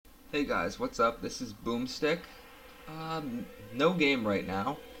Hey guys, what's up? This is Boomstick. No game right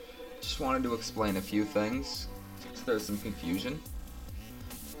now. Just wanted to explain a few things, so there's some confusion.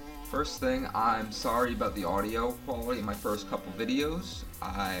 First thing, I'm sorry about the audio quality in my first couple videos.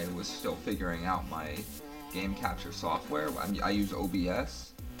 I was still figuring out my game capture software. I use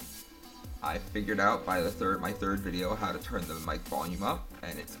OBS. I figured out by my third video how to turn the mic volume up,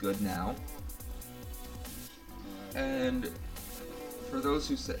 and it's good now. And for those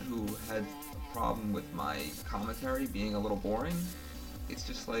who had a problem with my commentary being a little boring, it's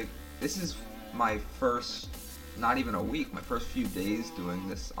just like, this is my first, not even a week, my first few days doing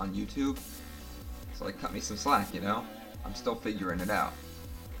this on YouTube. So like, cut me some slack, you know? I'm still figuring it out.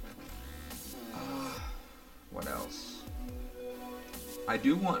 What else? I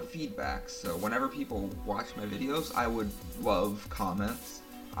do want feedback, so whenever people watch my videos, I would love comments.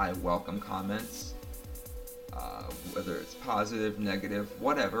 I welcome comments. Whether it's positive, negative,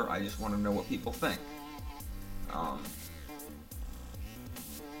 whatever, I just want to know what people think.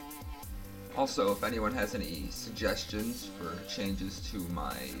 Also, if anyone has any suggestions for changes to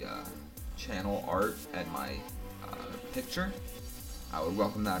my channel art and my picture, I would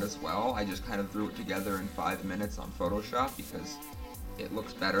welcome that as well. I just kind of threw it together in 5 minutes on Photoshop because it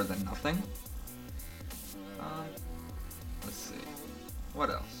looks better than nothing. Let's see. What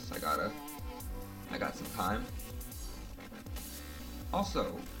else? I got some time.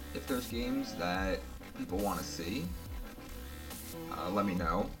 Also, if there's games that people want to see, let me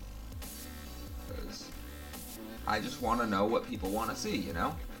know. Because I just want to know what people want to see, you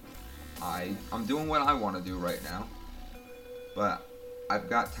know? I'm doing what I want to do right now. But I've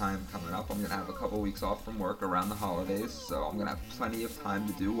got time coming up. I'm going to have a couple weeks off from work around the holidays, so I'm going to have plenty of time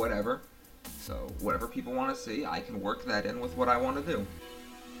to do whatever. So whatever people want to see, I can work that in with what I want to do.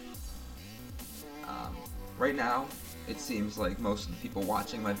 Right now, it seems like most of the people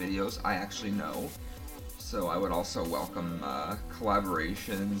watching my videos I actually know. So I would also welcome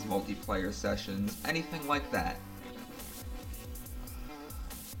collaborations, multiplayer sessions, anything like that.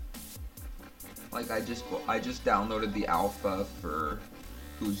 Like I just downloaded the alpha for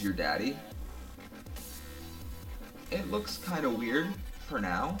Who's Your Daddy. It looks kind of weird for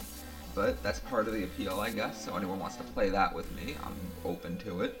now, but that's part of the appeal, I guess. So anyone wants to play that with me, I'm open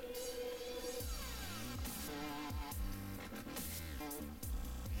to it.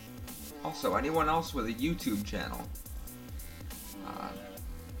 Also, anyone else with a YouTube channel,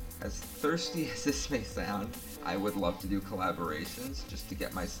 as thirsty as this may sound, I would love to do collaborations just to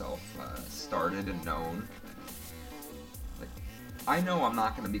get myself started and known. Like, I know I'm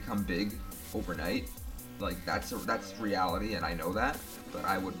not going to become big overnight. Like, that's reality, and I know that. But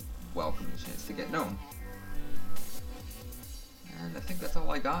I would welcome the chance to get known. And I think that's all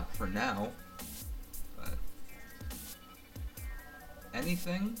I got for now. But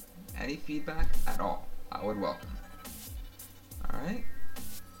anything, any feedback at all, I would welcome. Alright,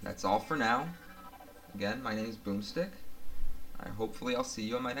 that's all for now. Again, my name is Boomstick. Hopefully I'll see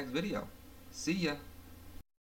you in my next video. See ya!